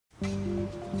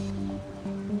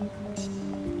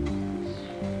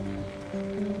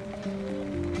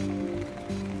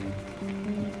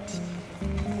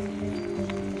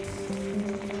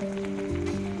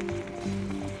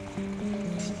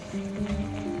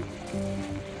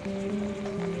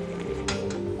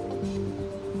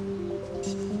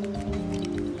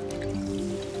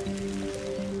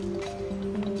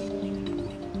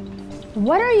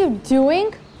What are you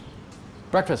doing?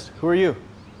 Breakfast. Who are you?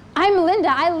 I'm Linda.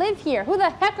 I live here. Who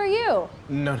the heck are you?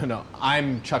 No.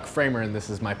 I'm Chuck Framer, and this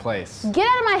is my place. Get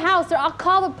out of my house or I'll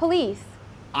call the police.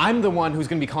 I'm the one who's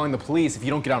going to be calling the police if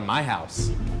you don't get out of my house.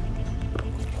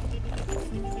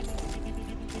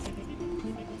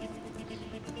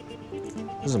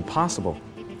 This is impossible.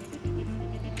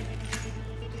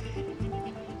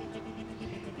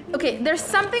 Okay, there's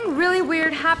something really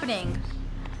weird happening.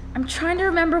 I'm trying to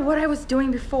remember what I was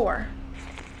doing before.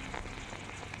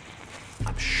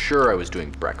 I'm sure I was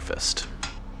doing breakfast.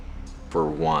 For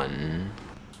one.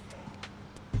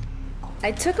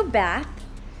 I took a bath,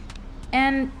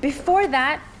 and before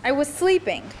that, I was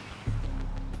sleeping.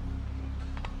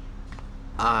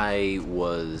 I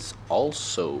was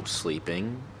also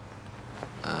sleeping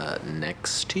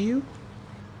next to you.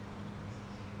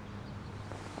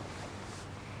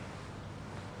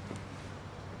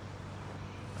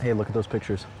 Hey, look at those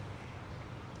pictures.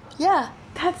 Yeah,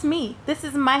 that's me. This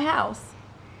is my house.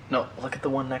 No, look at the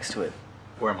one next to it,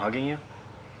 where I'm hugging you.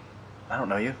 I don't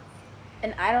know you.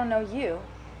 And I don't know you.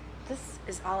 This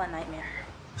is all a nightmare.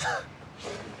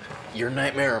 Your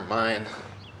nightmare or mine?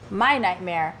 My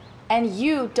nightmare. And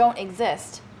you don't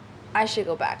exist. I should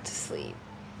go back to sleep.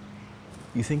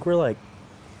 You think we're like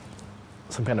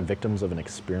some kind of victims of an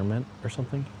experiment or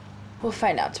something? We'll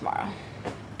find out tomorrow.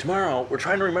 Tomorrow, we're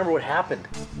trying to remember what happened.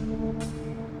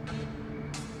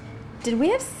 Did we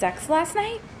have sex last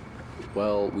night?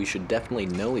 Well, we should definitely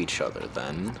know each other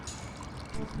then.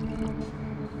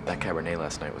 That Cabernet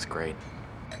last night was great.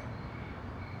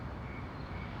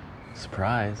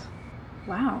 Surprise.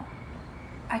 Wow.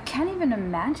 I can't even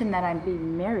imagine that I'd be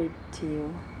married to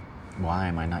you. Why?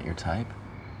 Am I not your type?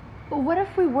 Well, what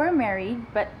if we were married,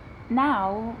 but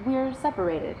now we're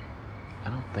separated? I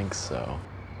don't think so.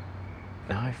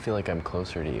 Now I feel like I'm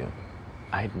closer to you.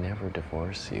 I'd never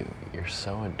divorce you. You're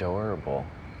so adorable.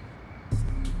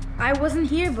 I wasn't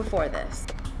here before this.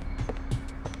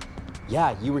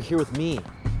 Yeah, you were here with me.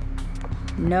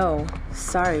 No,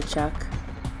 sorry, Chuck.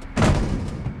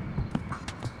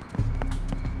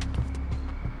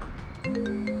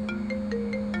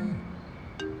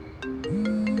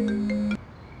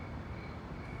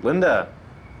 Linda,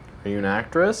 are you an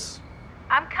actress?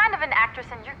 I'm kind of an actress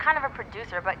and you're kind of a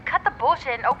producer, but cut the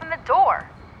bullshit and open the door.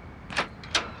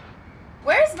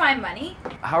 Where's my money?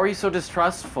 How are you so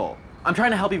distrustful? I'm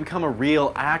trying to help you become a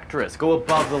real actress. Go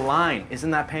above the line.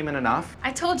 Isn't that payment enough?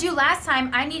 I told you last time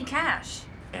I need cash.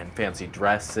 And fancy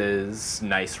dresses,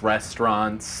 nice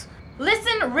restaurants.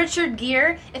 Listen, Richard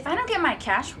Gere, if I don't get my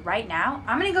cash right now,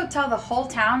 I'm gonna go tell the whole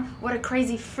town what a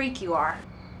crazy freak you are.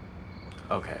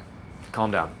 Okay,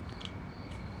 calm down.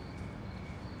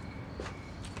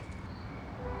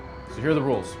 So here are the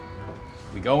rules.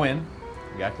 We go in,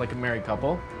 we act like a married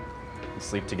couple, we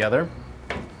sleep together,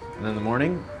 and then in the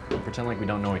morning, we pretend like we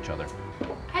don't know each other.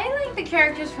 I like the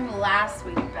characters from last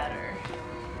week better.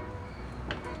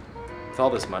 With all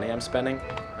this money I'm spending,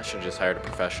 I should have just hired a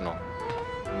professional.